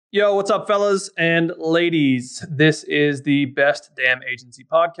Yo, what's up, fellas and ladies? This is the Best Damn Agency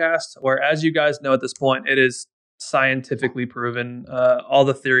podcast, where, as you guys know at this point, it is scientifically proven. All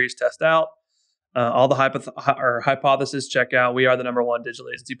the theories test out, all the hypotheses check out. We are the number one digital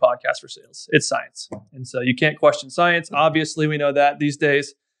agency podcast for sales. It's science. And so you can't question science. Obviously, we know that these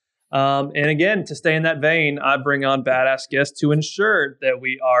days. And again, to stay in that vein, I bring on badass guests to ensure that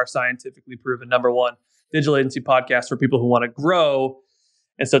we are scientifically proven number one digital agency podcast for people who want to grow.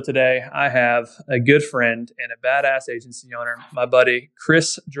 And so today I have a good friend and a badass agency owner, my buddy,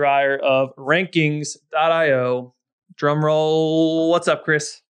 Chris Dreyer of rankings.io. Drum roll. What's up,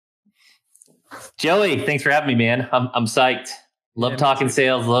 Chris? Joey, thanks for having me, man. I'm psyched. Love talking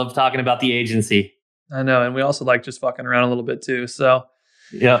sales. Love talking about the agency. I know. And we also like just fucking around a little bit too. So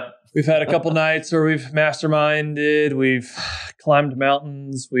yeah, we've had a couple nights where we've masterminded, we've climbed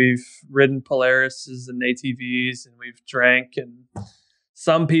mountains, we've ridden Polarises and ATVs, and we've drank. And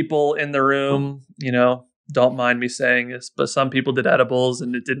some people in the room, don't mind me saying this, but some people did edibles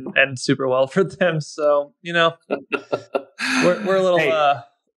and it didn't end super well for them. So, we're a little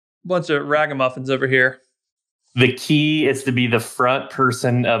bunch of ragamuffins over here. The key is to be the front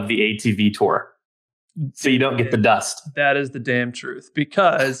person of the ATV tour, so you don't get the dust. That is the damn truth,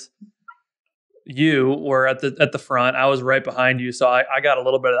 because you were at the front. I was right behind you, so I got a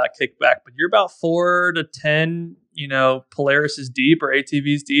little bit of that kickback. But you're about 4 to 10, Polarises deep or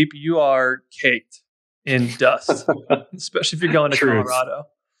ATVs deep. You are caked in dust, especially if you're going to Colorado,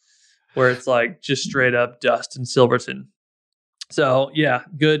 where it's like just straight up dust in Silverton. So yeah,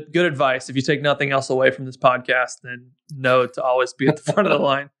 good advice. If you take nothing else away from this podcast, then know to always be at the front of the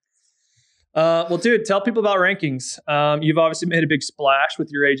line. Well, dude, tell people about rankings. You've obviously made a big splash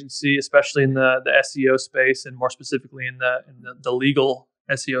with your agency, especially in the SEO space, and more specifically in the legal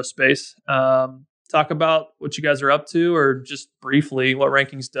SEO space. Talk about what you guys are up to, or just briefly what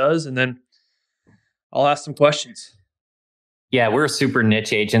rankings does, and then I'll ask some questions. Yeah, we're a super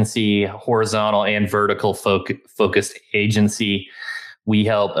niche agency, horizontal and vertical focused agency. We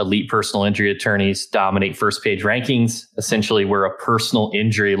help elite personal injury attorneys dominate first page rankings. Essentially, we're a personal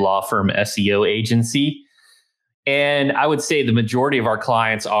injury law firm SEO agency. And I would say the majority of our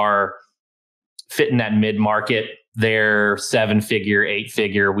clients are fit in that mid-market. They're 7-figure,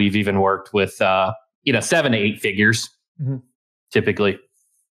 8-figure. We've even worked with 7 to 8 figures, typically.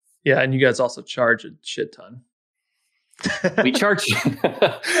 Yeah, and you guys also charge a shit ton. We charge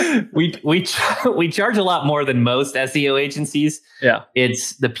we charge a lot more than most SEO agencies. Yeah.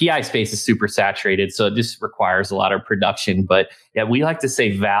 It's the PI space is super saturated, so it just requires a lot of production. But yeah, we like to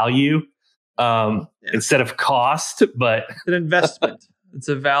say value instead of cost, but an investment. It's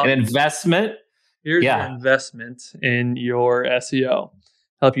a value. An investment. Here's your investment in your SEO.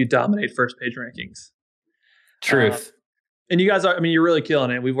 Help you dominate first page rankings. Truth. And you guys you're really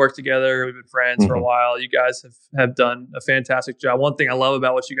killing it. We've worked together. We've been friends for a while. You guys have done a fantastic job. One thing I love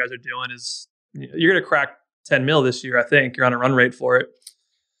about what you guys are doing is you're going to crack 10 mil this year. I think you're on a run rate for it.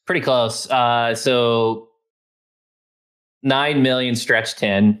 Pretty close. So 9 million stretch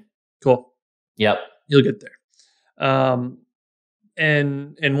 10. Cool. Yep. You'll get there.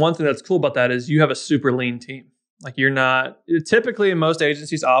 And one thing that's cool about that is you have a super lean team. Like you're not typically, most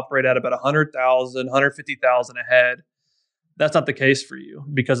agencies operate at about 100,000, 150,000 a head. That's not the case for you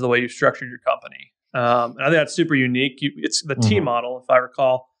because of the way you've structured your company. And I think that's super unique. It's the T model, if I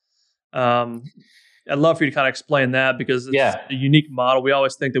recall. I'd love for you to kind of explain that, because it's a unique model. We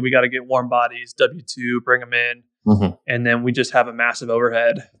always think that we got to get warm bodies, W-2, bring them in, and then we just have a massive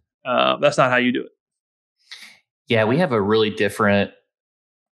overhead. That's not how you do it. Yeah, we have a really different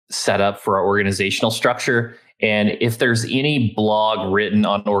setup for our organizational structure. And if there's any blog written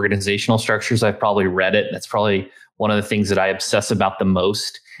on organizational structures, I've probably read it. That's probably one of the things that I obsess about the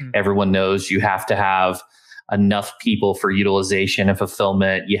most. Everyone knows you have to have enough people for utilization and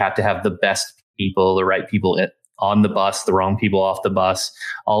fulfillment. You have to have the best people, the right people on the bus, the wrong people off the bus,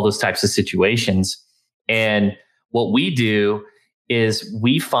 all those types of situations. And what we do is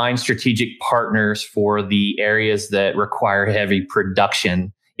we find strategic partners for the areas that require heavy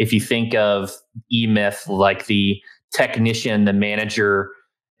production. If you think of E-Myth, like the technician, the manager,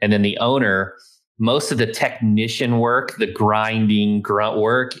 and then the owner, most of the technician work, the grinding grunt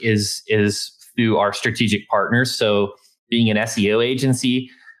work is through our strategic partners. So being an SEO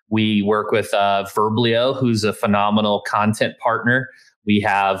agency, we work with Verblio, who's a phenomenal content partner. We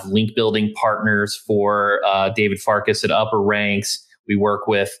have link building partners for David Farkas at Upper Ranks. We work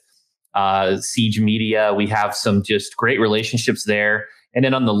with Siege Media. We have some just great relationships there. And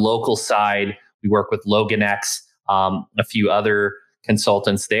then on the local side, we work with LoganX, a few other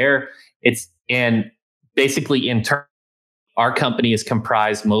consultants there. And basically in turn, our company is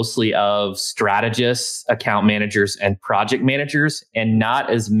comprised mostly of strategists, account managers, and project managers, and not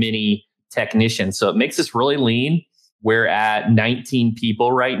as many technicians. So it makes us really lean. We're at 19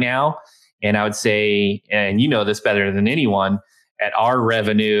 people right now. And I would say, and you know this better than anyone, at our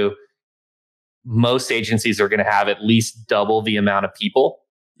revenue, most agencies are going to have at least double the amount of people.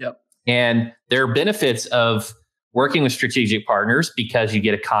 Yep. And there are benefits of working with strategic partners because you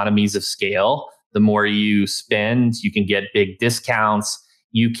get economies of scale. The more you spend, you can get big discounts.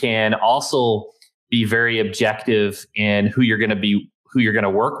 You can also be very objective in who you're going to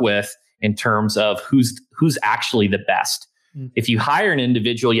work with in terms of who's actually the best. If you hire an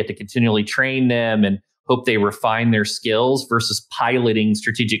individual, you have to continually train them and hope they refine their skills versus piloting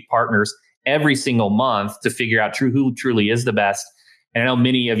strategic partners every single month to figure out who truly is the best. And I know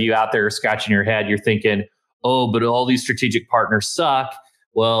many of you out there are scratching your head. You're thinking, oh, but all these strategic partners suck.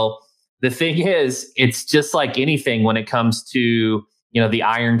 Well, the thing is, it's just like anything when it comes to, the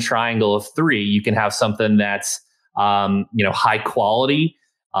iron triangle of three. You can have something that's, high quality.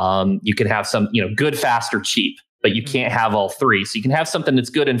 You can have some, good, fast, or cheap, but you can't have all three. So you can have something that's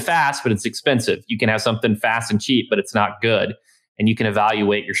good and fast, but it's expensive. You can have something fast and cheap, but it's not good. And you can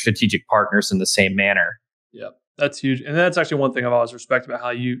evaluate your strategic partners in the same manner. Yeah, that's huge. And that's actually one thing I've always respected about how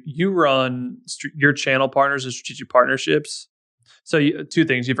you run your channel partners and strategic partnerships. So two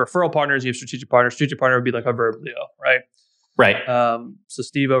things: you have referral partners, you have strategic partners. Strategic partner would be like a Verblio, right? Right. So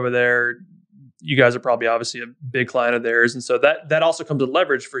Steve over there, you guys are probably obviously a big client of theirs. And so that also comes with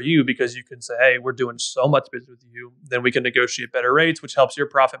leverage for you because you can say, hey, we're doing so much business with you, then we can negotiate better rates, which helps your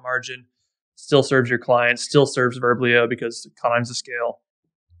profit margin, still serves your clients, still serves Verblio because economies of scale.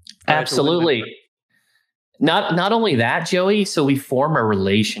 Absolutely. Not only that, Joey, so we form a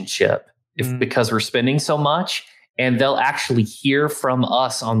relationship because we're spending so much, and they'll actually hear from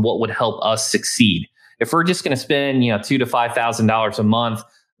us on what would help us succeed. If we're just going to spend, $2,000 to $5,000 a month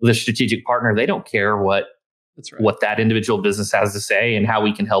with a strategic partner, they don't care what that individual business has to say and how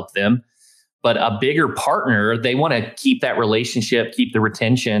we can help them. But a bigger partner, they want to keep that relationship, keep the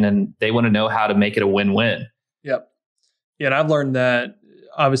retention, and they want to know how to make it a win-win. Yep. Yeah, and I've learned that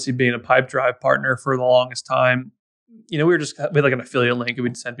obviously being a pipe drive partner for the longest time, we had like an affiliate link and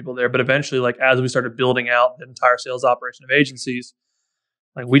we'd send people there. But eventually, like as we started building out the entire sales operation of agencies,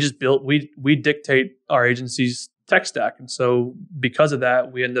 like we dictate our agency's tech stack. And so because of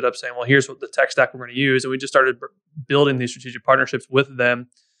that, we ended up saying, well, here's what the tech stack we're going to use. And we just started building these strategic partnerships with them.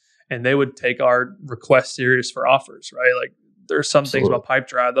 And they would take our request serious for offers, right? Like there's some things about pipe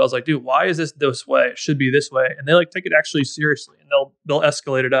drive that I was like, dude, why is this way? It should be this way. And they take it actually seriously, and they'll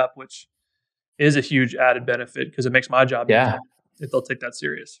escalate it up, which is a huge added benefit because it makes my job easier if they'll take that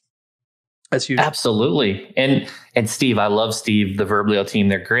serious. That's huge. Absolutely. And Steve, I love Steve, the Verblio team.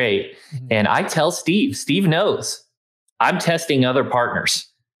 They're great. Mm-hmm. And I tell Steve knows I'm testing other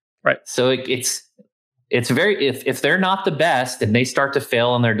partners. Right. So it's very, if they're not the best and they start to fail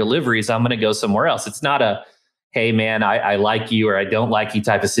on their deliveries, I'm going to go somewhere else. It's not a, hey man, I like you or I don't like you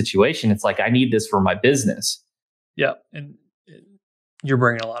type of situation. It's like, I need this for my business. Yeah. And you're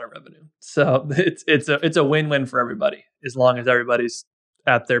bringing a lot of revenue. So it's a win-win for everybody, as long as everybody's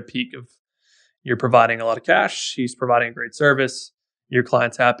at their peak of, you're providing a lot of cash, he's providing a great service, your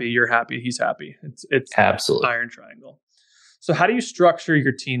client's happy, you're happy, he's happy. It's absolutely iron triangle. So how do you structure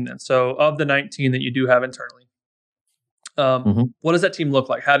your team then? So of the 19 that you do have internally, what does that team look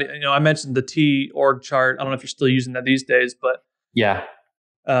like? How do I mentioned the T org chart. I don't know if you're still using that these days, but yeah.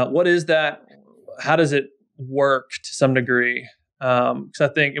 What is that? How does it work to some degree? Because I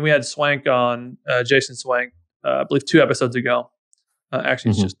think, and we had Swank on, Jason Swank, I believe 2 episodes ago.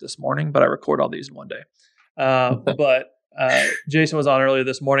 Actually, it's just this morning, but I record all these in one day. But Jason was on earlier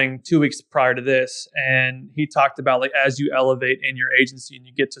this morning, 2 weeks prior to this, and he talked about like as you elevate in your agency and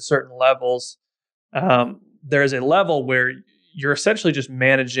you get to certain levels, there's a level where you're essentially just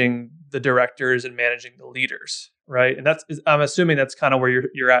managing the directors and managing the leaders, right? And I'm assuming that's kind of where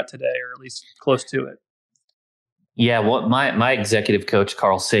you're at today, or at least close to it. Yeah, what my executive coach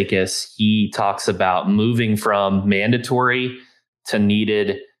Carl Sakis, he talks about moving from mandatory to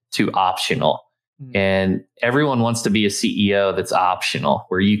needed to optional. And everyone wants to be a CEO that's optional,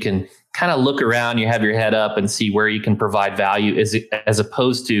 where you can kind of look around, you have your head up and see where you can provide value as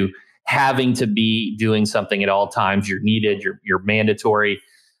opposed to having to be doing something at all times. You're needed, you're mandatory.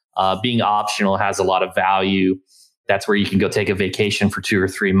 Being optional has a lot of value. That's where you can go take a vacation for 2 or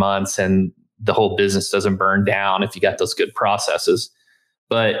 3 months and the whole business doesn't burn down if you got those good processes.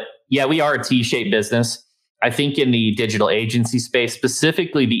 But yeah, we are a T-shaped business. I think in the digital agency space,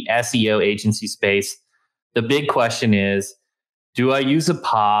 specifically the SEO agency space, the big question is, do I use a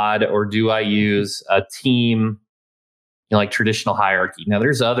pod or do I use a team, like traditional hierarchy. Now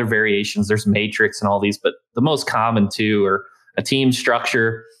there's other variations, there's matrix and all these, but the most common two are a team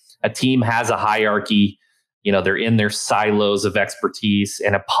structure. A team has a hierarchy, they're in their silos of expertise,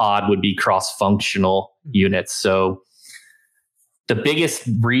 and a pod would be cross-functional units. So the biggest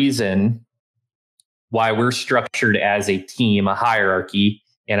reason why we're structured as a team, a hierarchy,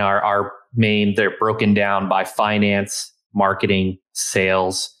 and our main, they're broken down by finance, marketing,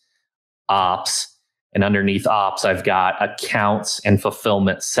 sales, ops. And underneath ops, I've got accounts and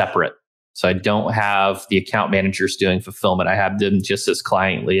fulfillment separate. So I don't have the account managers doing fulfillment. I have them just as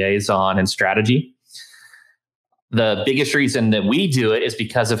client liaison and strategy. The biggest reason that we do it is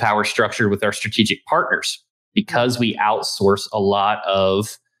because of how we're structured with our strategic partners, because we outsource a lot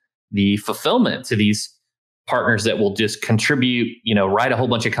of the fulfillment to these partners that will just contribute, write a whole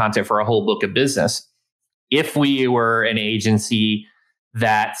bunch of content for a whole book of business. If we were an agency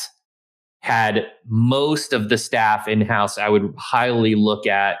that had most of the staff in-house, I would probably look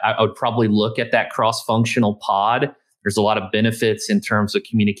at that cross-functional pod. There's a lot of benefits in terms of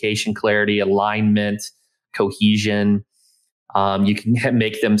communication clarity, alignment, cohesion. You can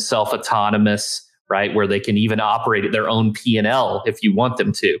make them self-autonomous, right? Where they can even operate at their own P&L if you want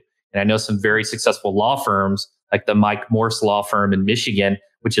them to. And I know some very successful law firms, like the Mike Morse law firm in Michigan,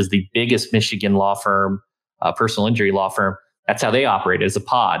 which is the biggest Michigan law firm, personal injury law firm. That's how they operate, as a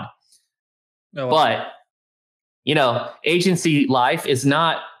pod. Oh, wow. But, agency life it's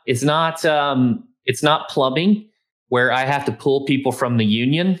not plumbing where I have to pull people from the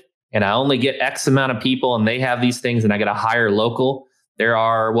union and I only get X amount of people and they have these things and I got to hire local. There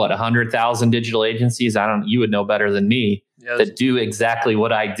are 100,000 digital agencies. You would know better than me, that do exactly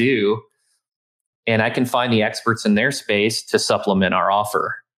what I do. And I can find the experts in their space to supplement our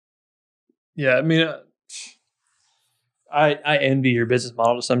offer. Yeah. I mean, I envy your business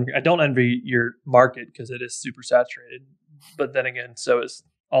model to some degree. I don't envy your market because it is super saturated. But then again, so is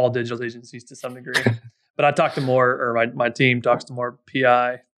all digital agencies to some degree. But I talk to more, or my team talks to more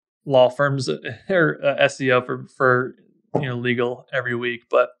PI law firms or SEO for legal every week.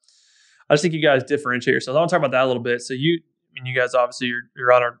 But I just think you guys differentiate yourselves. I want to talk about that a little bit. So you guys obviously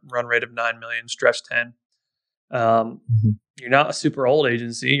you're on a run rate of 9 million, stretch 10. You're not a super old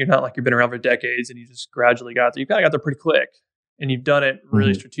agency. You're not like you've been around for decades and you just gradually got there. You kind of got there pretty quick, and you've done it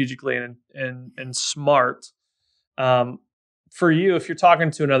really strategically and smart. For you, if you're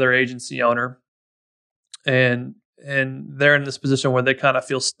talking to another agency owner and they're in this position where they kind of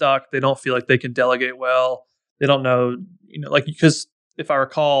feel stuck, they don't feel like they can delegate well. They don't know, because if I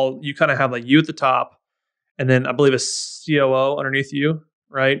recall, you kind of have like you at the top, and then I believe a COO underneath you,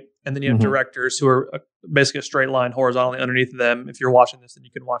 right? And then you have directors who are basically a straight line horizontally underneath them. If you're watching this, then you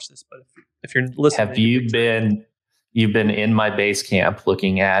can watch this. But if you're listening, have you've been in my base camp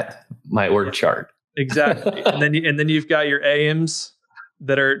looking at my org chart? Exactly. and then you've got your AMs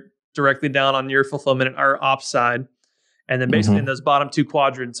that are directly down on your fulfillment or ops side. And then basically in those bottom two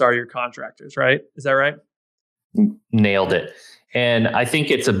quadrants are your contractors, right? Is that right? Nailed it. And I think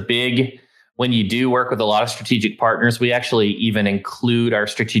it's when you do work with a lot of strategic partners, we actually even include our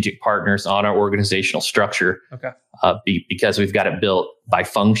strategic partners on our organizational structure. Okay. Because we've got it built by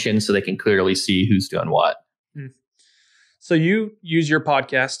function so they can clearly see who's doing what. So you use your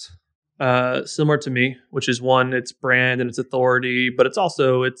podcast similar to me, which is one, it's brand and it's authority, but it's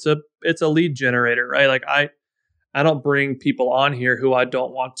also, it's a lead generator, right? Like I don't bring people on here who I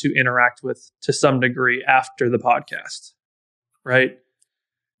don't want to interact with to some degree after the podcast, right?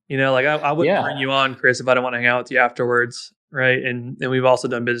 I wouldn't bring you on, Chris, if I don't want to hang out with you afterwards, right? And we've also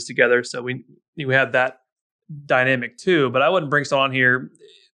done business together, so we have that dynamic too. But I wouldn't bring someone on here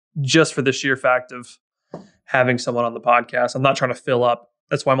just for the sheer fact of having someone on the podcast. I'm not trying to fill up.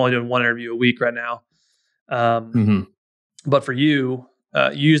 That's why I'm only doing one interview a week right now. But for you,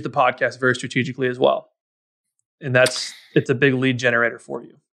 you use the podcast very strategically as well, and it's a big lead generator for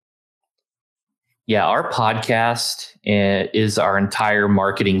you. Yeah, our podcast is our entire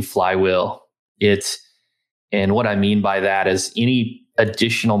marketing flywheel. And what I mean by that is any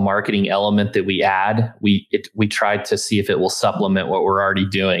additional marketing element that we add, we try to see if it will supplement what we're already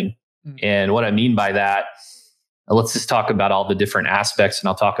doing. And what I mean by that, let's just talk about all the different aspects, and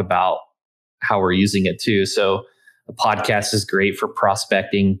I'll talk about how we're using it too. So the podcast is great for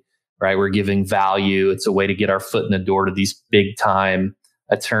prospecting, right? We're giving value. It's a way to get our foot in the door to these big time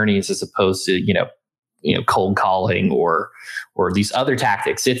attorneys as opposed to, cold calling or these other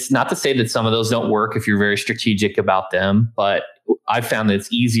tactics. It's not to say that some of those don't work if you're very strategic about them, but I found that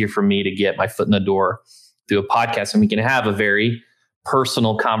it's easier for me to get my foot in the door through a podcast, and we can have a very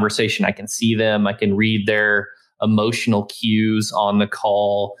personal conversation. I can see them. I can read their emotional cues on the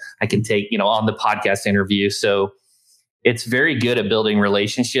call. I can take, on the podcast interview. So it's very good at building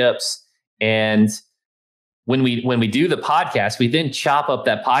relationships. And when we do the podcast, we then chop up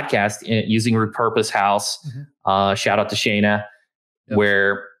that podcast using Repurpose House. Shout out to Shayna,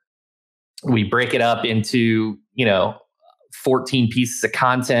 where we break it up into, 14 pieces of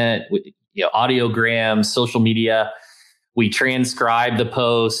content, audiograms, social media. We transcribe the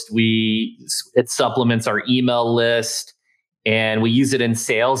post. It supplements our email list, and we use it in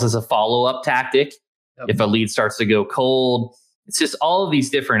sales as a follow-up tactic. If a lead starts to go cold, it's just all of these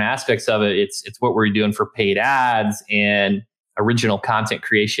different aspects of it. It's what we're doing for paid ads and original content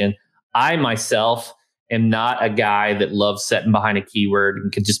creation. I myself am not a guy that loves sitting behind a keyword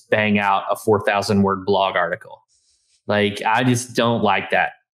and could just bang out a 4,000 word blog article. Like, I just don't like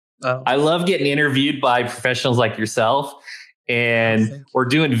that. Oh. I love getting interviewed by professionals like yourself, and we're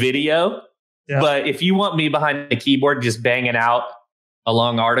doing video. Yeah. But if you want me behind the keyboard just banging out a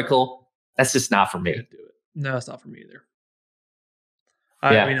long article, that's just not for me. Do it. No, it's not for me either.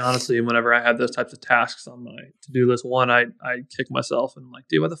 I mean, honestly, whenever I have those types of tasks on my to-do list, one, I kick myself and I'm like,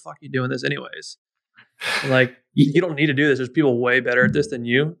 dude, why the fuck are you doing this anyways? Like, you don't need to do this. There's people way better at this than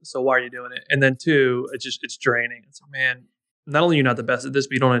you. So why are you doing it? And then two, it's draining. It's like, man, not only are you not the best at this,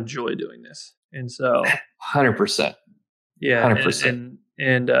 but you don't enjoy doing this. And so 100%. Yeah. 100%.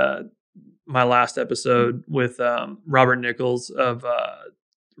 And my last episode with Robert Nichols of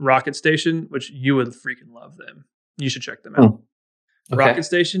Rocket Station, which you would freaking love them. You should check them out. Okay. Rocket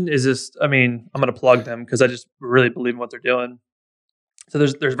Station is just, I mean, I'm going to plug them because I just really believe in what they're doing. So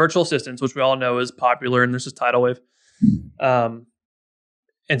there's virtual assistants, which we all know is popular, and there's this tidal wave. And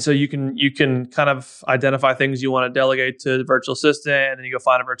so you can kind of identify things you want to delegate to the virtual assistant, and then you go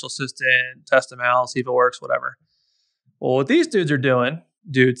find a virtual assistant, test them out, see if it works, whatever. Well, what these dudes are doing,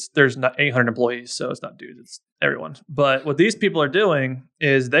 there's not 800 employees, so it's not dudes, it's everyone. But what these people are doing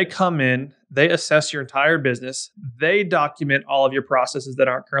is they come in, they assess your entire business, they document all of your processes that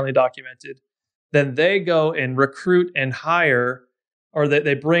aren't currently documented. Then they go and recruit and hire, or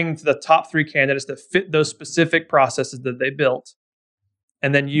they bring the top 3 candidates that fit those specific processes that they built.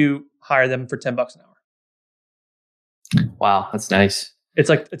 And then you hire them for $10 an hour. Wow, that's nice. It's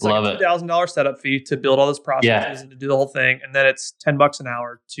like a $2,000 setup fee to build all those processes and to do the whole thing. And then it's $10 an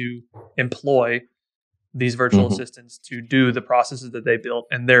hour to employ these virtual assistants to do the processes that they built,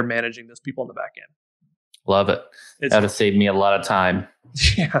 and they're managing those people in the back end. Love it. That'll save me a lot of time.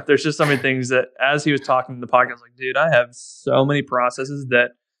 Yeah, there's just so many things that, as he was talking in the podcast, I was like, dude, I have so many processes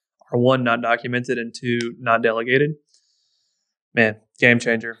that are, one, not documented, and two, not delegated. Man, game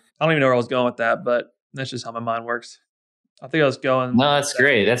changer. I don't even know where I was going with that, but that's just how my mind works. I think I was going. No, that's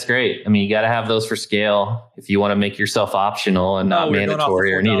great. That's great. I mean, you got to have those for scale if you want to make yourself optional and not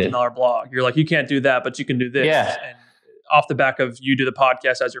mandatory or needed. $4,000 blog. You're like, you can't do that, but you can do this. Yeah. And off the back of you do the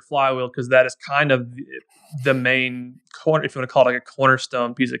podcast as your flywheel, because that is kind of the main corner, if you want to call it like a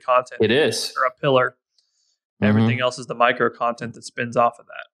cornerstone piece of content. It is. Or a pillar. Everything else is the micro content that spins off of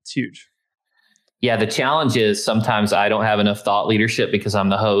that. It's huge. Yeah, the challenge is sometimes I don't have enough thought leadership because I'm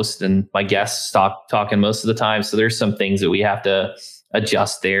the host and my guests talking most of the time. So there's some things that we have to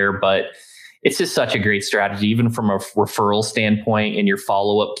adjust there, but it's just such a great strategy. Even from a referral standpoint and your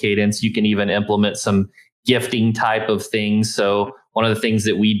follow-up cadence, you can even implement some gifting type of things. So one of the things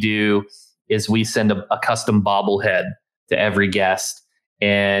that we do is we send a custom bobblehead to every guest,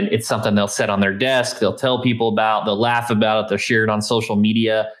 and it's something they'll set on their desk. They'll tell people about, they'll laugh about it. They'll share it on social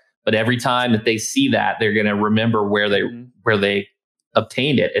media. But every time that they see that, they're going to remember where they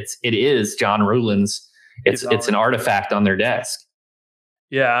obtained it. It is John Ruland's. It's an artifact on their desk.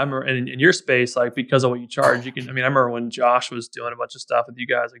 Yeah, I remember in your space, like, because of what you charge, you can. I mean, I remember when Josh was doing a bunch of stuff with you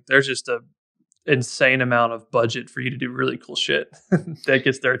guys. Like, there's just a insane amount of budget for you to do really cool shit that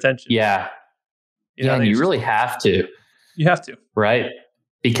gets their attention. Yeah, and you really have to. You have to, right?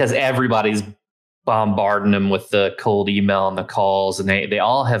 Because everybody's bombarding them with the cold email and the calls, and they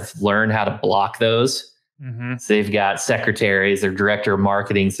all have learned how to block those. So they've got secretaries, their director of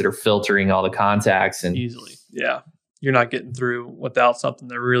marketings that are filtering all the contacts and easily. Yeah, you're not getting through without something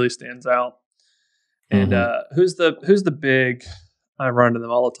that really stands out. And who's the big? I run into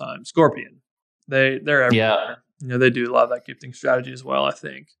them all the time. Scorpion. They're everywhere. Yeah. You know, they do a lot of that gifting strategy as well, I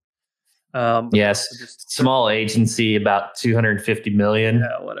think. Yes, small agency, about 250 million.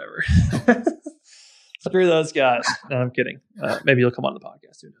 Yeah, whatever. Screw those guys. No, I'm kidding. Maybe you'll come on the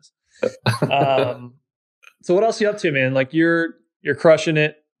podcast. Who knows? So what else are you up to, man? Like, you're crushing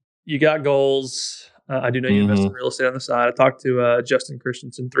it. You got goals. I do know you invest in real estate on the side. I talked to Justin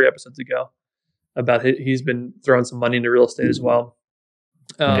Christensen 3 episodes ago about he's been throwing some money into real estate as well.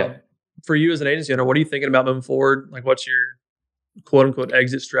 For you as an agency owner, what are you thinking about moving forward? Like, what's your quote unquote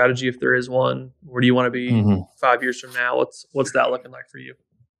exit strategy, if there is one? Where do you want to be 5 years from now? What's that looking like for you?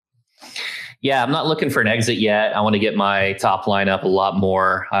 Yeah, I'm not looking for an exit yet. I want to get my top line up a lot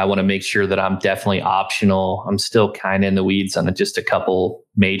more. I want to make sure that I'm definitely optional. I'm still kind of in the weeds on just a couple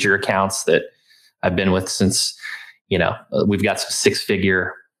major accounts that I've been with since, we've got some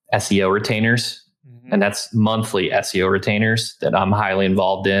 6-figure SEO retainers, and that's monthly SEO retainers that I'm highly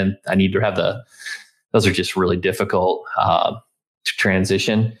involved in. I need to have those are just really difficult to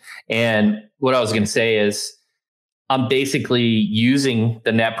transition. And what I was going to say is, I'm basically using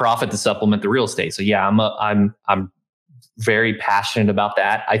the net profit to supplement the real estate. So yeah, I'm very passionate about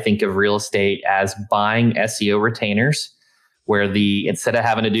that. I think of real estate as buying SEO retainers, where instead of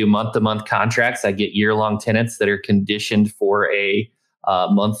having to do month-to-month contracts, I get year-long tenants that are conditioned for a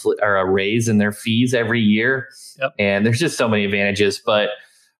monthly or a raise in their fees every year. Yep. And there's just so many advantages. But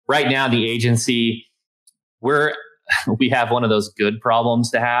right now, the agency, we have one of those good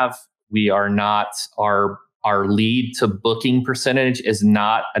problems to have. We are not our lead to booking percentage is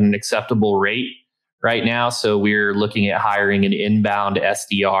not an acceptable rate right now. So we're looking at hiring an inbound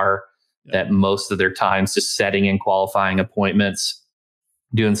SDR that most of their time's just setting and qualifying appointments,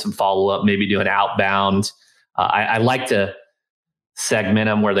 doing some follow-up, maybe doing outbound. I like to segment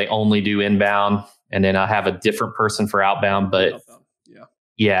them where they only do inbound, and then I have a different person for outbound. But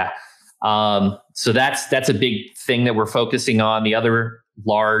so that's a big thing that we're focusing on. The other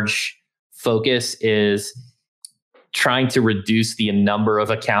large focus is trying to reduce the number of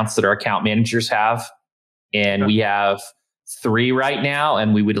accounts that our account managers have. And we have 3 right now,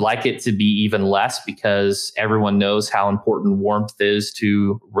 and we would like it to be even less, because everyone knows how important warmth is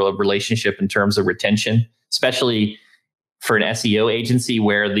to relationship in terms of retention, especially for an SEO agency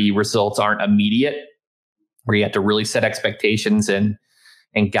where the results aren't immediate, where you have to really set expectations and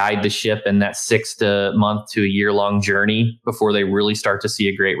guide the ship in that 6 month to a year long journey before they really start to see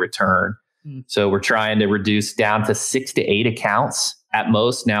a great return. So we're trying to reduce down to 6 to 8 accounts at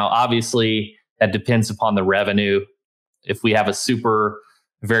most. Now, obviously, that depends upon the revenue. If we have a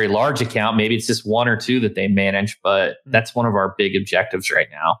very large account, maybe it's just 1 or 2 that they manage, but that's one of our big objectives right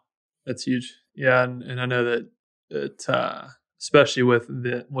now. That's huge. Yeah. And I know that especially with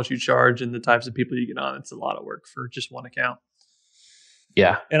what you charge and the types of people you get on, it's a lot of work for just one account.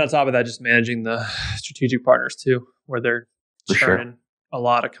 Yeah. And on top of that, just managing the strategic partners too, where they're churning a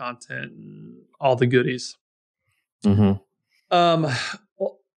lot of content and all the goodies. Well,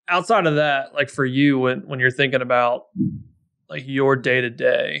 outside of that, like for you, when you're thinking about like your day to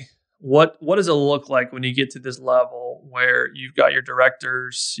day, what does it look like when you get to this level where you've got your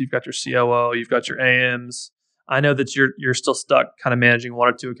directors, you've got your COO, you've got your AMs? I know that you're still stuck kind of managing 1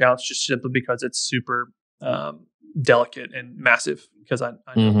 or 2 accounts just simply because it's super delicate and massive, because I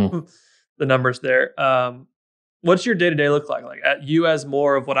know the numbers there. What's your day-to-day look like? Like you as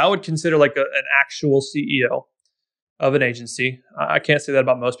more of what I would consider like an actual CEO of an agency. I can't say that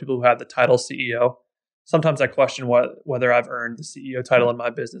about most people who have the title CEO. Sometimes I question whether I've earned the CEO title in my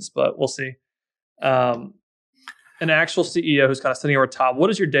business, but we'll see. An actual CEO who's kind of sitting over top, what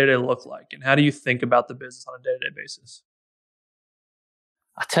does your day-to-day look like? And how do you think about the business on a day-to-day basis?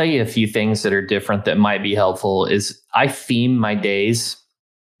 I'll tell you a few things that are different that might be helpful. Is I theme my days.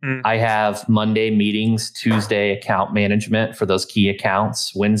 I have Monday meetings, Tuesday account management for those key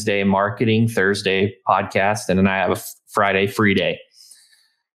accounts, Wednesday marketing, Thursday podcast, and then I have a Friday free day.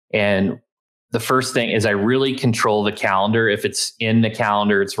 And the first thing is I really control the calendar. If it's in the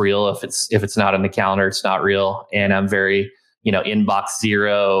calendar, it's real. If it's not in the calendar, it's not real. And I'm very, inbox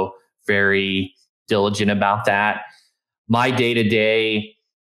zero, very diligent about that. My day-to-day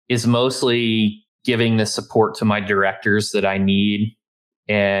is mostly giving the support to my directors that I need,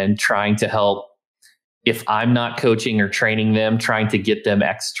 and trying to help, if I'm not coaching or training them, trying to get them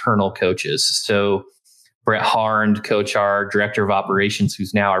external coaches. So Brett Harnd, Coach our Director of Operations,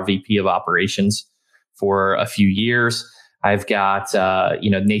 who's now our VP of Operations for a few years. I've got,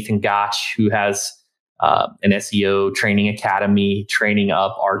 Nathan Gotch, who has an SEO training academy, training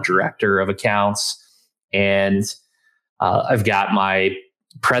up our Director of Accounts. And I've got my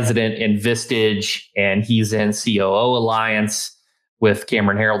president in Vistage, and he's in COO Alliance with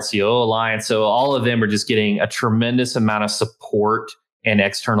Cameron Harold COO Alliance. So all of them are just getting a tremendous amount of support and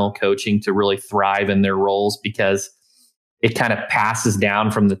external coaching to really thrive in their roles, because it kind of passes down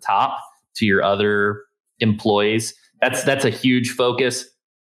from the top to your other employees. That's a huge focus.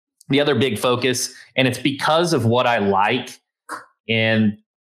 The other big focus, and it's because of what I like, and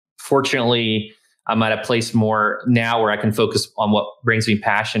fortunately, I'm at a place more now where I can focus on what brings me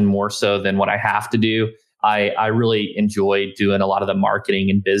passion more so than what I have to do. I really enjoy doing a lot of the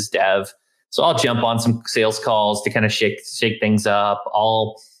marketing and biz dev So I'll jump on some sales calls to kind of shake things up.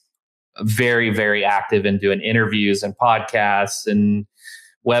 All very, very active in doing interviews and podcasts and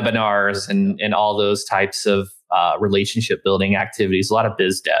webinars and all those types of relationship building activities. A lot of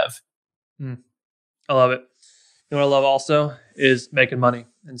biz dev. I love it. You know what I love also is making money.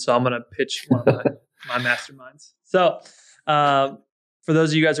 And so I'm going to pitch one of my masterminds. So for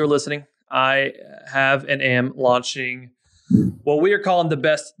those of you guys who are listening, I have and am launching what we are calling the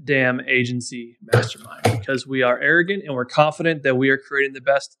Best Damn Agency Mastermind, because we are arrogant and we're confident that we are creating the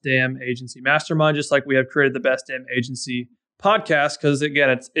best damn agency mastermind, just like we have created the Best Damn Agency podcast, because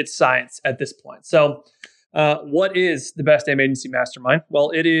again, it's science at this point. So what is the Best Damn Agency Mastermind?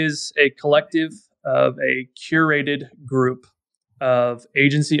 Well, it is a collective of a curated group of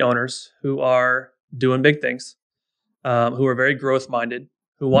agency owners who are doing big things, who are very growth minded,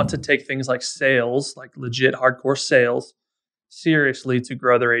 who want to take things like sales, like legit hardcore sales, seriously to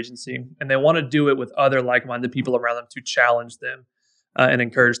grow their agency. And they want to do it with other like-minded people around them to challenge them and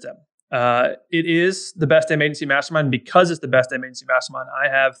encourage them. It is the Best Damn Agency Mastermind. Because it's the Best Damn Agency Mastermind, I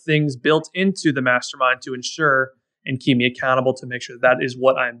have things built into the mastermind to ensure and keep me accountable to make sure that is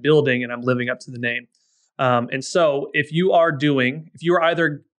what I'm building and I'm living up to the name. And so if you are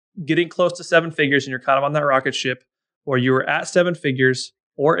either getting close to 7 figures and you're kind of on that rocket ship, or you are at 7 figures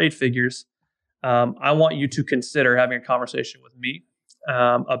or 8 figures, I want you to consider having a conversation with me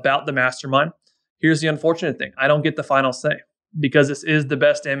about the mastermind. Here's the unfortunate thing. I don't get the final say, because this is the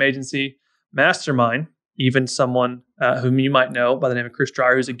Best Damn Agency Mastermind. Even someone whom you might know by the name of Chris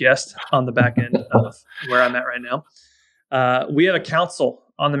Dreyer, who's a guest on the back end of where I'm at right now. We have a council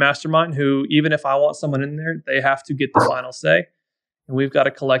on the mastermind who, even if I want someone in there, they have to get the final say. And we've got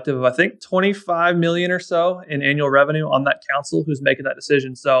a collective of, I think, 25 million or so in annual revenue on that council who's making that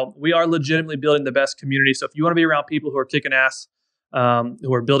decision. So we are legitimately building the best community. So if you want to be around people who are kicking ass,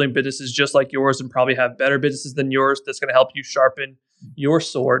 who are building businesses just like yours and probably have better businesses than yours, that's going to help you sharpen your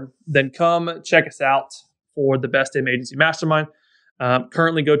sword, then come check us out for the Best Damn Agency Mastermind.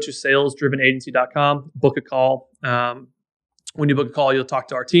 Currently go to salesdrivenagency.com, book a call. When you book a call, you'll talk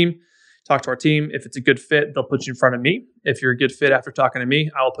to our team. If it's a good fit, they'll put you in front of me. If you're a good fit after talking to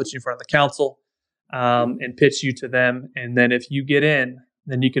me, I will put you in front of the council and pitch you to them. And then if you get in,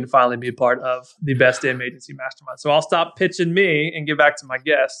 then you can finally be a part of the Best Damn Agency Mastermind. So I'll stop pitching me and get back to my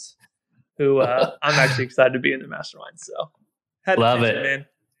guests, who I'm actually excited to be in the mastermind. So had to pitch it, man.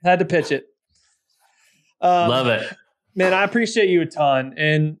 Had to pitch it. Love it. Man, I appreciate you a ton.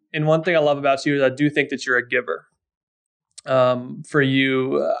 And one thing I love about you is I do think that you're a giver. For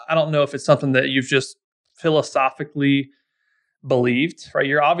you, I don't know if it's something that you've just philosophically believed, right?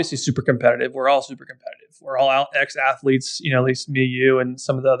 You're obviously super competitive. We're all super competitive. We're all ex-athletes, at least me, you, and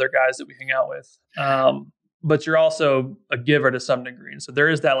some of the other guys that we hang out with. But you're also a giver to some degree. And so there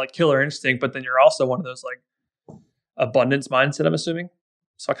is that like killer instinct, but then you're also one of those like abundance mindset, I'm assuming.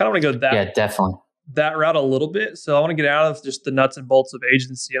 So I kind of want to go definitely that route a little bit. So I want to get out of just the nuts and bolts of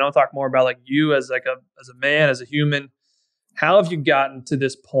agency. And I want to talk more about like you as like as a man, as a human. How have you gotten to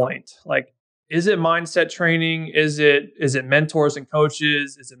this point? Like, is it mindset training? Is it mentors and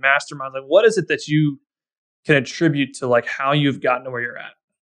coaches? Is it masterminds? Like, what is it that you can attribute to like how you've gotten to where you're at?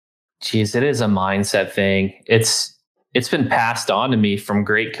 Geez, it is a mindset thing. It's been passed on to me from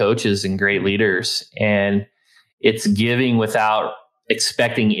great coaches and great leaders, and it's giving without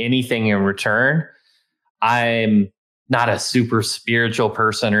expecting anything in return. I'm not a super spiritual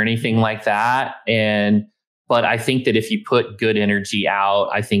person or anything like that. But I think that if you put good energy out,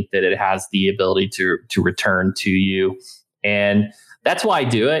 I think that it has the ability to return to you. And that's why I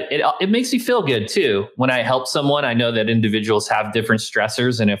do it. It makes me feel good too. When I help someone, I know that individuals have different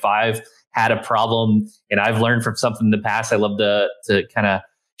stressors. And if I've had a problem and I've learned from something in the past, I love to kind of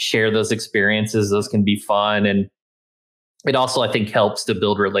share those experiences. Those can be fun. And it also, I think, helps to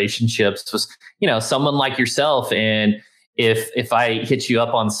build relationships with, someone like yourself. And if I hit you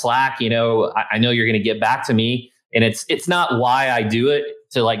up on Slack, I know you're going to get back to me. And it's not why I do it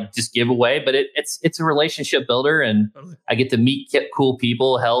to like just give away, but it's a relationship builder, and I get to meet cool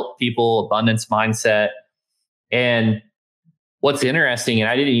people, help people, abundance mindset. And what's interesting, and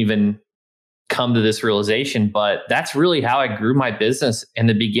I didn't even come to this realization, but that's really how I grew my business. In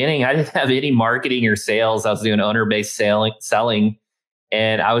the beginning, I didn't have any marketing or sales. I was doing owner-based selling.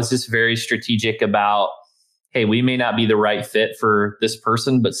 And I was just very strategic about, hey, we may not be the right fit for this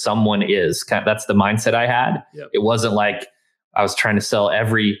person, but someone is. That's the mindset I had. Yep. It wasn't like I was trying to sell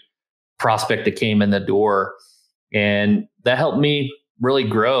every prospect that came in the door. And that helped me really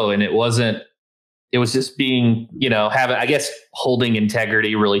grow. And it was just being, holding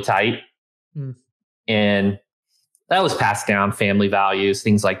integrity really tight. And that was passed down, family values,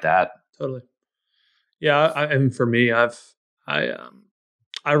 things like that. Totally. Yeah. And for me, I,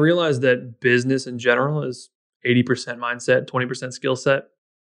 I realized that business in general is 80% mindset, 20% skill set,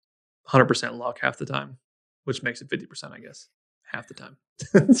 100% luck half the time, which makes it 50%, I guess, half the time.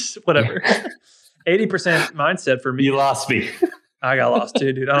 Whatever. Yeah. 80% mindset for me. You lost me. I got lost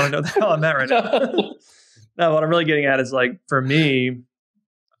too, dude. I don't know the hell I'm at right now. No, what I'm really getting at is like for me,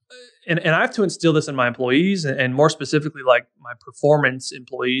 and I have to instill this in my employees and more specifically like my performance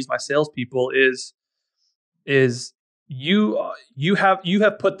employees, my salespeople is you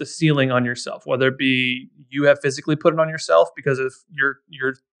have put the ceiling on yourself, whether it be you have physically put it on yourself because of your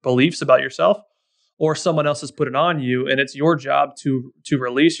beliefs about yourself, or someone else has put it on you, and it's your job to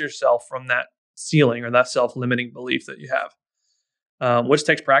release yourself from that ceiling or that self-limiting belief that you have, which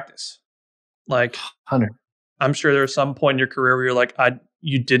takes practice. Like, 100. I'm sure there was some point in your career where you're like,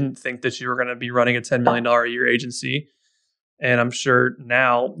 you didn't think that you were going to be running a $10 million a year agency. And I'm sure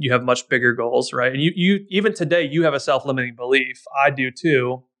now you have much bigger goals, right? And you even today, you have a self-limiting belief. I do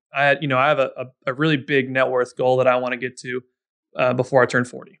too. I have a really big net worth goal that I want to get to before I turn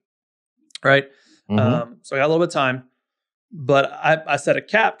 40, right? Mm-hmm. So I got a little bit of time, but I set a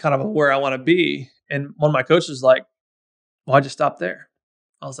cap kind of where I want to be. And one of my coaches was like, why'd you stop there?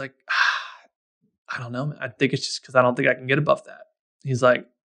 I was like, I don't know. I think it's just because I don't think I can get above that. He's like,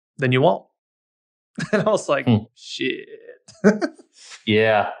 then you won't. And I was like, shit.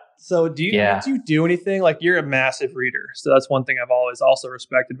 Yeah. So do you do anything? Like, you're a massive reader. So that's one thing I've always also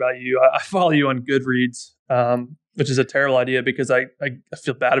respected about you. I follow you on Goodreads, which is a terrible idea because I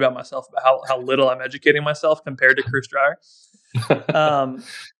feel bad about myself about how little I'm educating myself compared to Chris Dreyer. I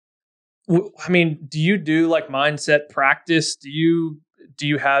mean, do you do like mindset practice? Do you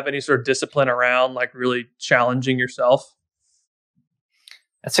have any sort of discipline around like really challenging yourself?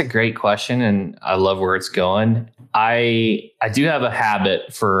 That's a great question, and I love where it's going. I do have a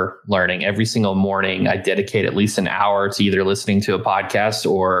habit for learning. Every single morning, I dedicate at least an hour to either listening to a podcast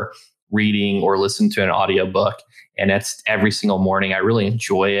or reading or listen to an audiobook. And that's every single morning. I really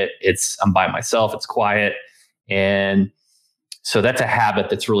enjoy it. I'm by myself. It's quiet. And so that's a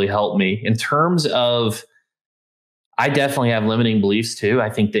habit that's really helped me. In terms of, I definitely have limiting beliefs too. I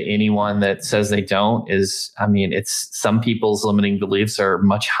think that anyone that says they don't it's some people's limiting beliefs are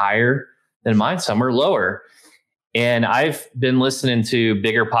much higher than mine. Some are lower. And I've been listening to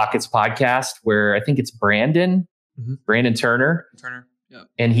Bigger Pockets podcast where I think it's Brandon Turner. Yeah.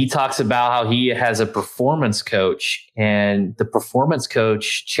 And he talks about how he has a performance coach, and the performance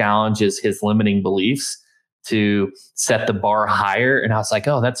coach challenges his limiting beliefs to set the bar higher. And I was like,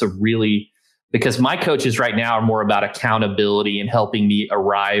 oh, because my coaches right now are more about accountability and helping me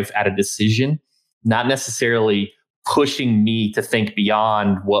arrive at a decision, not necessarily pushing me to think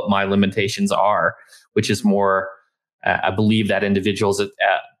beyond what my limitations are, which is more, I believe that individuals at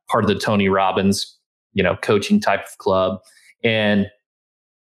part of the Tony Robbins, coaching type of club. And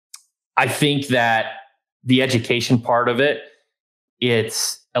I think that the education part of it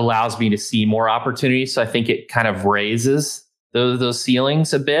allows me to see more opportunities. So I think it kind of raises those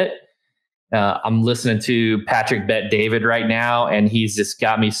ceilings a bit. I'm listening to Patrick Bet-David right now, and he's just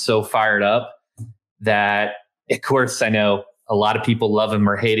got me so fired up that, of course, I know a lot of people love him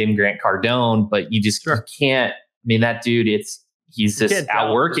or hate him, Grant Cardone, but you can't. I mean, that dude, he's just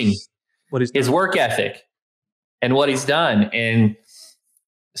outworking his work ethic and what he's done. And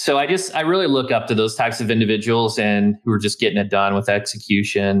so I really look up to those types of individuals and who are just getting it done with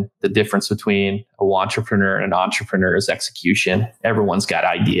execution. The difference between a entrepreneur and an entrepreneur is execution. Everyone's got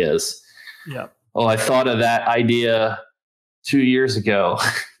ideas. Yeah. Oh, I thought of that idea 2 years ago.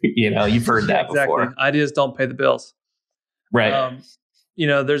 You've heard that before. Ideas don't pay the bills. Right.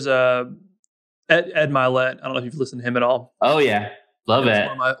 There's Ed Milet. I don't know if you've listened to him at all. Oh yeah. Love it.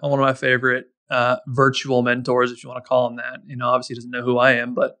 One of my favorite virtual mentors, if you want to call him that. Obviously he doesn't know who I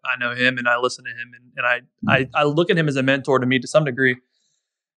am, but I know him and I listen to him and I look at him as a mentor to me to some degree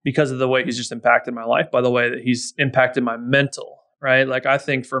because of the way he's just impacted my life, by the way that he's impacted my mental, right? Like, I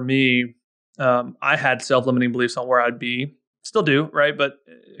think for me, I had self-limiting beliefs on where I'd be, still do, right? But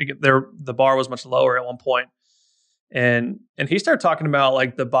the bar was much lower at one point. And he started talking about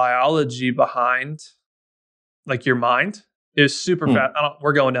like the biology behind like your mind is super fast.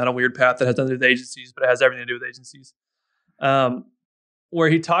 We're going down a weird path that has nothing to do with agencies, but it has everything to do with agencies. Where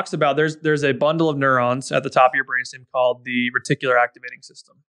he talks about there's a bundle of neurons at the top of your brainstem called the reticular activating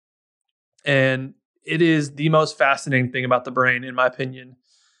system. And it is the most fascinating thing about the brain, in my opinion,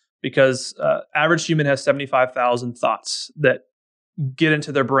 because average human has 75,000 thoughts that get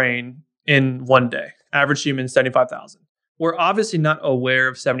into their brain in one day. Average human, 75,000. We're obviously not aware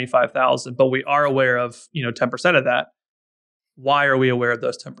of 75,000, but we are aware of 10% of that. why are we aware of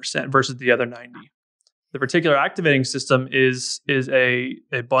those 10% versus the other 90? The reticular activating system is a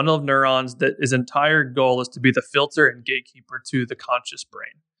bundle of neurons that its entire goal is to be the filter and gatekeeper to the conscious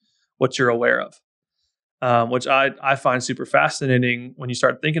brain, what you're aware of, which I find super fascinating when you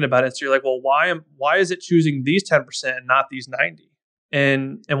start thinking about it. So you're like, well, why is it choosing these 10% and not these 90?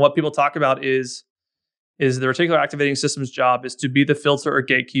 And what people talk about is the reticular activating system's job is to be the filter or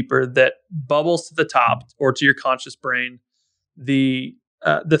gatekeeper that bubbles to the top or to your conscious brain the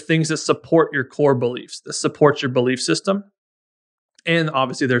things that support your core beliefs, that support your belief system. And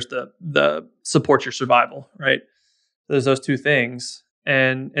obviously there's the support your survival, right? There's those two things.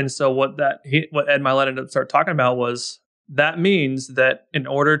 And so what Ed Milet ended up start talking about was that means that in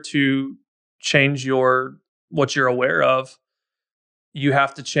order to change what you're aware of, you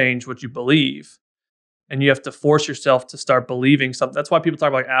have to change what you believe. And you have to force yourself to start believing something. That's why people talk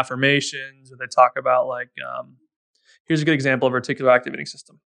about affirmations, or they talk about here's a good example of reticular activating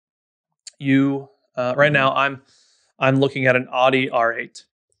system. You right now, I'm looking at an Audi R8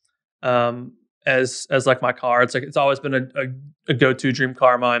 as like my car. It's always been a go-to dream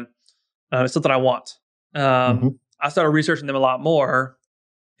car of mine. It's something I want. I started researching them a lot more,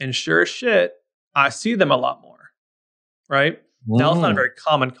 and sure as shit, I see them a lot more. Right now, it's not a very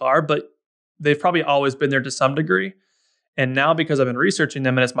common car, but they've probably always been there to some degree. And now, because I've been researching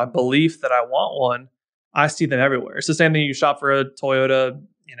them and it's my belief that I want one, I see them everywhere. It's the same thing. You shop for a Toyota,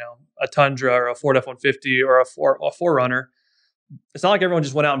 a Tundra or a Ford F-150 or a 4Runner. It's not like everyone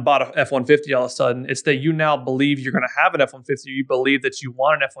just went out and bought a F-150 all of a sudden. It's that you now believe you're going to have an F-150. You believe that you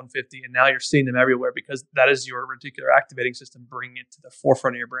want an F-150, and now you're seeing them everywhere because that is your reticular activating system bringing it to the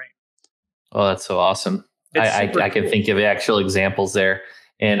forefront of your brain. Oh, that's so awesome. I can think of actual examples there.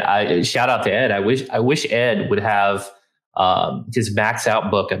 And I shout out to Ed. I wish Ed would have his Max Out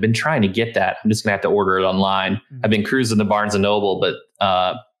book. I've been trying to get that. I'm just gonna have to order it online. Mm-hmm. I've been cruising the Barnes and Noble, but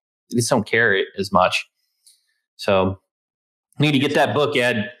they just don't carry it as much. So I need to get that book,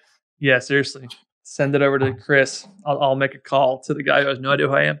 Ed. Yeah, seriously. Send it over to Chris. I'll make a call to the guy who has no idea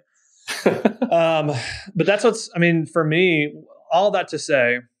who I am. But that's for me, all that to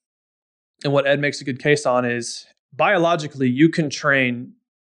say, and what Ed makes a good case on is biologically, you can train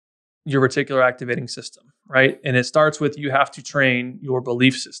your reticular activating system, right? And it starts with you have to train your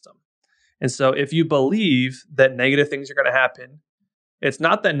belief system. And so if you believe that negative things are going to happen, it's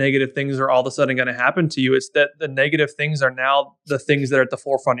not that negative things are all of a sudden going to happen to you. It's that the negative things are now the things that are at the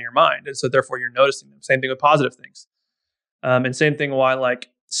forefront of your mind. And so therefore you're noticing them. Same thing with positive things. And same thing why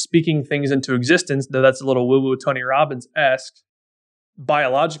speaking things into existence, though that's a little woo-woo Tony Robbins-esque,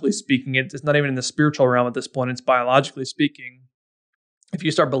 biologically speaking, it's not even in the spiritual realm at this point. It's biologically speaking. If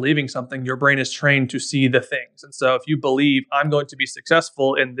you start believing something, your brain is trained to see the things. And so if you believe I'm going to be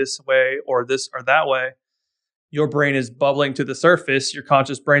successful in this way or this or that way, your brain is bubbling to the surface, your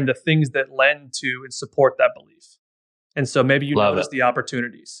conscious brain, the things that lend to and support that belief. And so maybe you notice the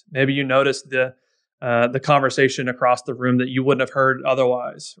opportunities. Maybe you notice the conversation across the room that you wouldn't have heard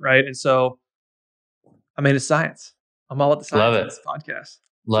otherwise, right? And so, it's science. I'm all about the science of this podcast.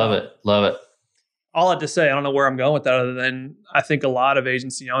 Love it. All I have to say, I don't know where I'm going with that other than I think a lot of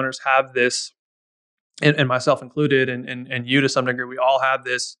agency owners have this, and myself included, and you to some degree, we all have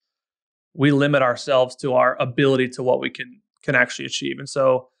this. We limit ourselves to our ability to what we can actually achieve. And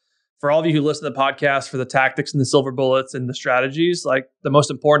so for all of you who listen to the podcast, for the tactics and the silver bullets and the strategies, the most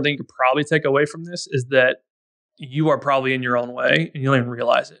important thing you could probably take away from this is that you are probably in your own way and you don't even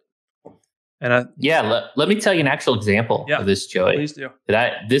realize it. And let me tell you an actual example of this, Joey. Please do.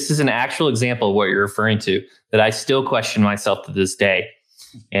 This is an actual example of what you're referring to that I still question myself to this day.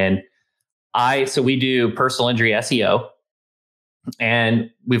 And so we do personal injury SEO, and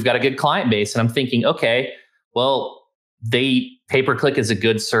we've got a good client base. And I'm thinking, okay, well, pay-per-click is a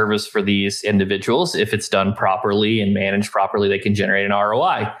good service for these individuals. If it's done properly and managed properly, they can generate an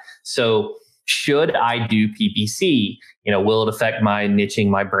ROI. So should I do PPC? Will it affect my niching,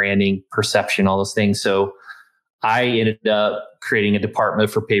 my branding, perception, all those things? So I ended up creating a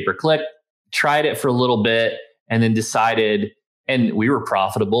department for pay-per-click, tried it for a little bit, and then decided, and we were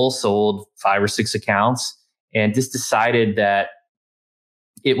profitable, sold 5 or 6 accounts, and just decided that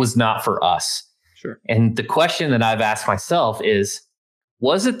it was not for us. Sure. And the question that I've asked myself is,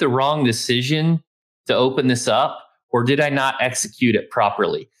 was it the wrong decision to open this up, or did I not execute it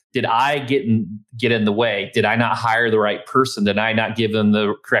properly? Did I get in the way? Did I not hire the right person? Did I not give them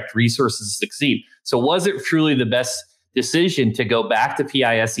the correct resources to succeed? So was it truly the best decision to go back to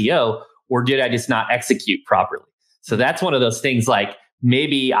PISEO, or did I just not execute properly? So that's one of those things,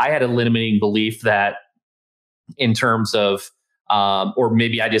 maybe I had a limiting belief that in terms of, or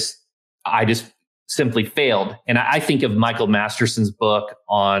maybe I just simply failed. And I think of Michael Masterson's book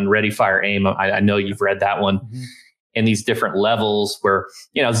on Ready, Fire, Aim. I know you've read that one. Mm-hmm. And these different levels where,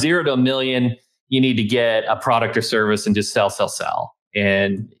 0 to 1 million, you need to get a product or service and just sell.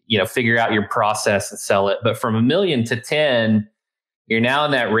 And, figure out your process and sell it. But from 1 million to 10, you're now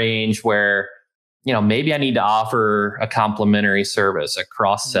in that range where, maybe I need to offer a complimentary service, a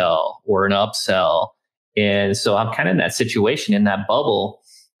cross sell or an upsell. And so I'm kind of in that situation, in that bubble,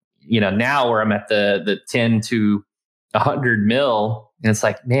 now where I'm at the 10 to 100 mil. And it's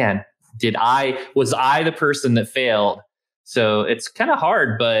like, man, was I the person that failed? So it's kind of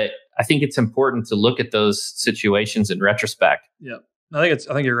hard, but I think it's important to look at those situations in retrospect. Yeah. I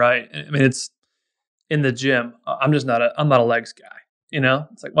think you're right. I mean, it's in the gym. I'm not a legs guy.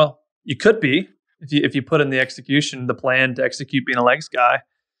 It's like, well, you could be if you put in the execution, the plan to execute being a legs guy.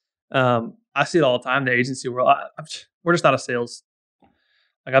 I see it all the time in the agency world. We're just not a sales.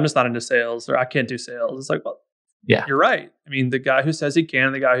 Like, I'm just not into sales, or I can't do sales. It's like, well, yeah, you're right. I mean, the guy who says he can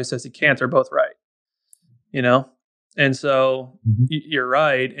and the guy who says he can't are both right. And so you're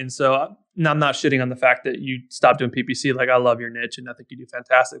right. And so I'm not shitting on the fact that you stopped doing PPC. Like, I love your niche and I think you do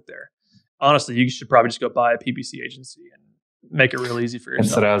fantastic there. Honestly, you should probably just go buy a PPC agency and make it real easy for yourself.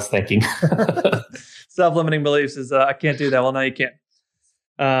 That's what I was thinking. Self-limiting beliefs is I can't do that. Well, now you can't.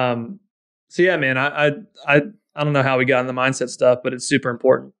 So yeah, man, I don't know how we got in the mindset stuff, but it's super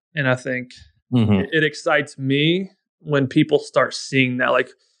important. And I think it excites me when people start seeing that. Like,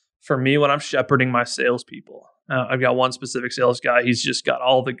 for me, when I'm shepherding my salespeople, I've got one specific sales guy. He's just got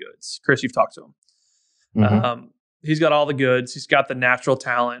all the goods. Chris, you've talked to him. He's got all the goods. He's got the natural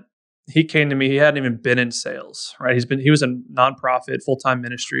talent. He came to me. He hadn't even been in sales, right? He was in nonprofit full-time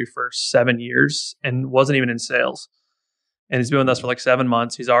ministry for 7 years and wasn't even in sales. And he's been with us for like 7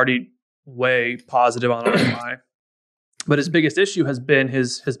 months. He's already way positive on ROI. But his biggest issue has been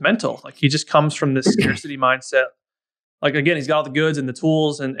his mental. Like, he just comes from this scarcity mindset. Like, again, he's got all the goods and the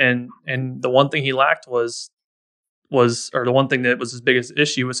tools, and the one thing he lacked was the one thing that was his biggest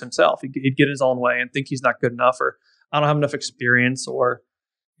issue was himself. He'd get in his own way and think he's not good enough, or I don't have enough experience, or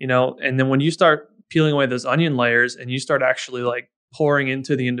and then when you start peeling away those onion layers and you start actually like pouring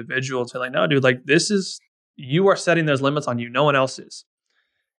into the individual to like, no, dude, like, you are setting those limits on you. No one else is.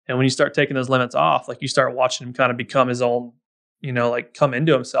 And when you start taking those limits off, like, you start watching him kind of become his own, like, come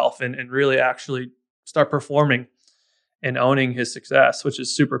into himself and really actually start performing and owning his success, which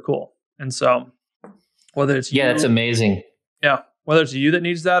is super cool. And so whether it's you, it's amazing. Yeah. Whether it's you that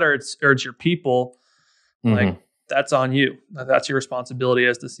needs that or it's your people, like, that's on you. That's your responsibility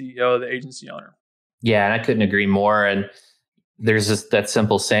as the CEO, the agency owner. Yeah. And I couldn't agree more. And there's just that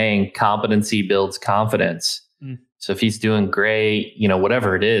simple saying, competency builds confidence. So if he's doing great,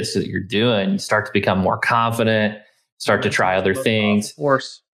 whatever it is that you're doing, you start to become more confident, start to try other things. Of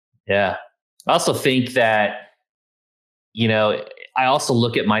course. Yeah. I also think that, I also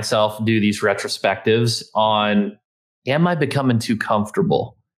look at myself, do these retrospectives on, am I becoming too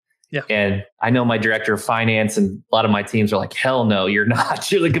comfortable? Yeah. And I know my director of finance and a lot of my teams are like, hell no, you're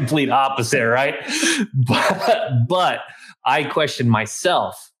not. You're the complete opposite, right? But I question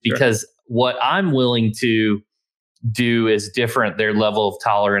myself because what I'm willing to do is different. Their level of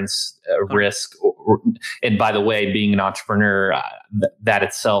tolerance, risk. And by the way, being an entrepreneur, that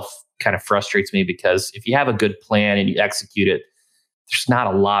itself kind of frustrates me, because if you have a good plan and you execute it, there's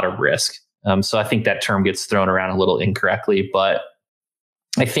not a lot of risk. So I think that term gets thrown around a little incorrectly, but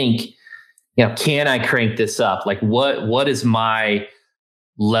I think, can I crank this up? Like, what is my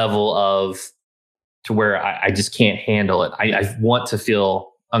level of to where I just can't handle it? I want to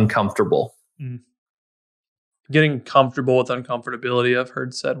feel uncomfortable. Getting comfortable with uncomfortability, I've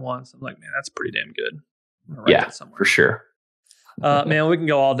heard said once. I'm like, man, that's pretty damn good. Yeah, for sure. Man, we can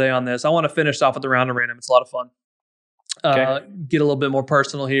go all day on this. I want to finish off with the round of random. It's a lot of fun. Okay. Get a little bit more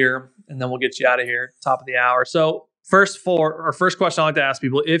personal here, and then we'll get you out of here. Top of the hour. So first question I like to ask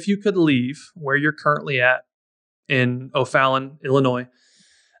people: if you could leave where you're currently at in O'Fallon, Illinois,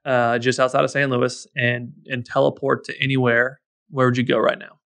 just outside of St. Louis, and teleport to anywhere, where would you go right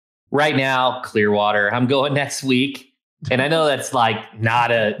now? Right now, Clearwater. I'm going next week. And I know that's like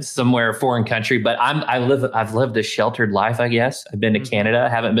not somewhere foreign country, but I've lived a sheltered life, I guess. I've been to Canada. I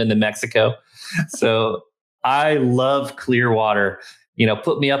haven't been to Mexico. So I love Clearwater.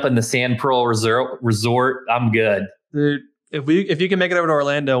 Put me up in the Sand Pearl Resort. I'm good. Dude, if you can make it over to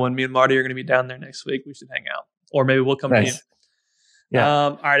Orlando when me and Marty are going to be down there next week, we should hang out. Or maybe we'll come to you. Yeah.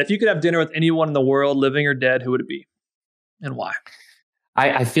 All right. If you could have dinner with anyone in the world, living or dead, who would it be? And why?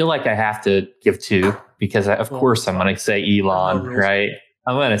 I feel like I have to give two, because of course I'm going to say Elon, right?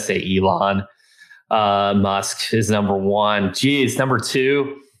 I'm going to say Elon. Musk is number one. Geez, number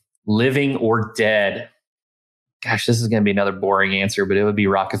two, living or dead. Gosh, this is going to be another boring answer, but it would be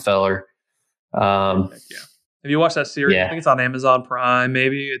Rockefeller. Yeah. Have you watched that series? Yeah. I think it's on Amazon Prime.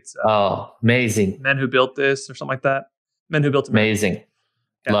 Maybe it's amazing. Men Who Built This or something like that. Men Who Built America. Amazing.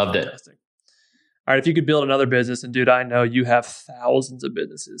 Yeah, Loved fantastic. All right, if you could build another business, and dude, I know you have thousands of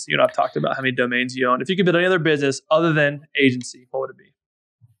businesses. You know, I've talked about how many domains you own. If you could build any other business other than agency, what would it be?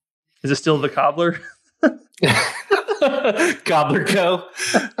 Is it still the cobbler? Cobbler Co?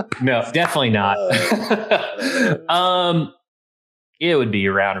 No, definitely not. It would be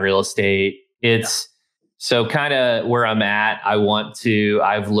around real estate. It's so kind of where I'm at. I've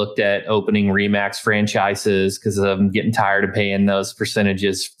looked at opening Remax franchises because I'm getting tired of paying those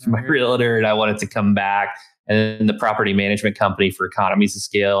percentages for my realtor, and I want it to come back. And then the property management company for economies of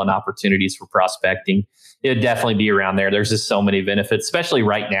scale and opportunities for prospecting. It would definitely be around there. There's just so many benefits, especially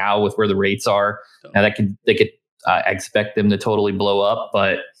right now with where the rates are. Now they could expect them to totally blow up,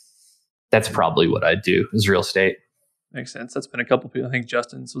 but that's probably what I'd do is real estate. Makes sense. That's been a couple people. I think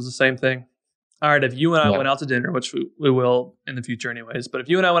Justin's was the same thing. All right, if you and I went out to dinner, which we will in the future anyways, but if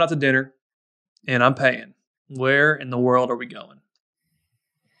you and I went out to dinner and I'm paying, where in the world are we going?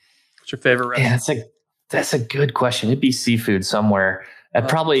 What's your favorite restaurant? Yeah, that's a good question. It'd be seafood somewhere. I'd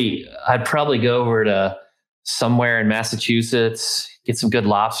probably go over to somewhere in Massachusetts, get some good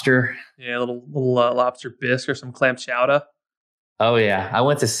lobster. Yeah, a little lobster bisque or some clam chowder. Oh yeah, I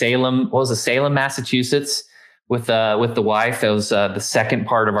went to Salem. What was it, Salem, Massachusetts, with the wife. It was the second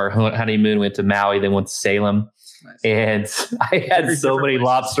part of our honeymoon. Went to Maui, then went to Salem, nice. And I had very so many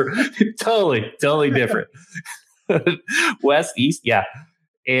lobster. totally different. West, east, yeah,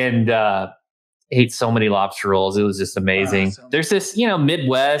 and ate so many lobster rolls. It was just amazing. There's this,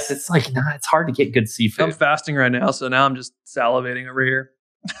 Midwest. It's like, it's hard to get good seafood. I'm fasting right now, so now I'm just salivating over here.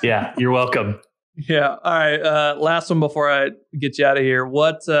 Yeah, you're welcome. Yeah. All right. Last one before I get you out of here.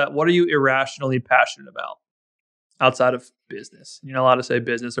 What are you irrationally passionate about outside of business? You're not allowed to say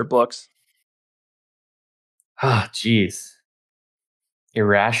business or books. Oh, geez.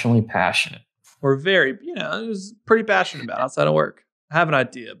 Irrationally passionate. Or very, it was pretty passionate about outside of work. I have an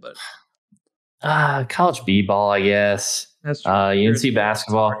idea, but. College b-ball, I guess. That's true. UNC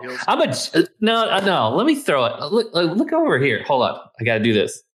basketball. No. Let me throw it. Look over here. Hold on. I got to do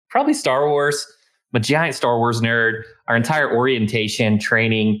this. Probably Star Wars. I'm a giant Star Wars nerd. Our entire orientation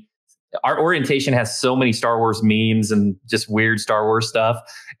training. Our orientation has so many Star Wars memes and just weird Star Wars stuff.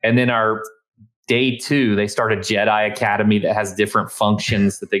 And then our day 2, they start a Jedi Academy that has different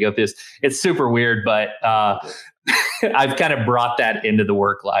functions that they go through. It's super weird, but I've kind of brought that into the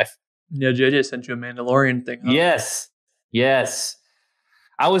work life. Yeah, JJ sent you a Mandalorian thing. Huh? Yes.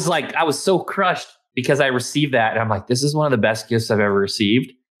 I was so crushed because I received that. And I'm like, this is one of the best gifts I've ever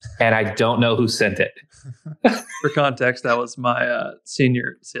received. And I don't know who sent it. For context, that was my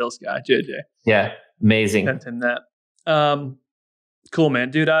senior sales guy, JJ. Yeah, amazing. Sent him that. Cool,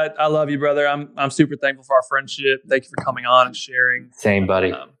 man. Dude, I love you, brother. I'm super thankful for our friendship. Thank you for coming on and sharing. Same,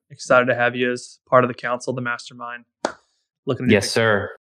 buddy. Excited to have you as part of the council, the mastermind. Yes, sir.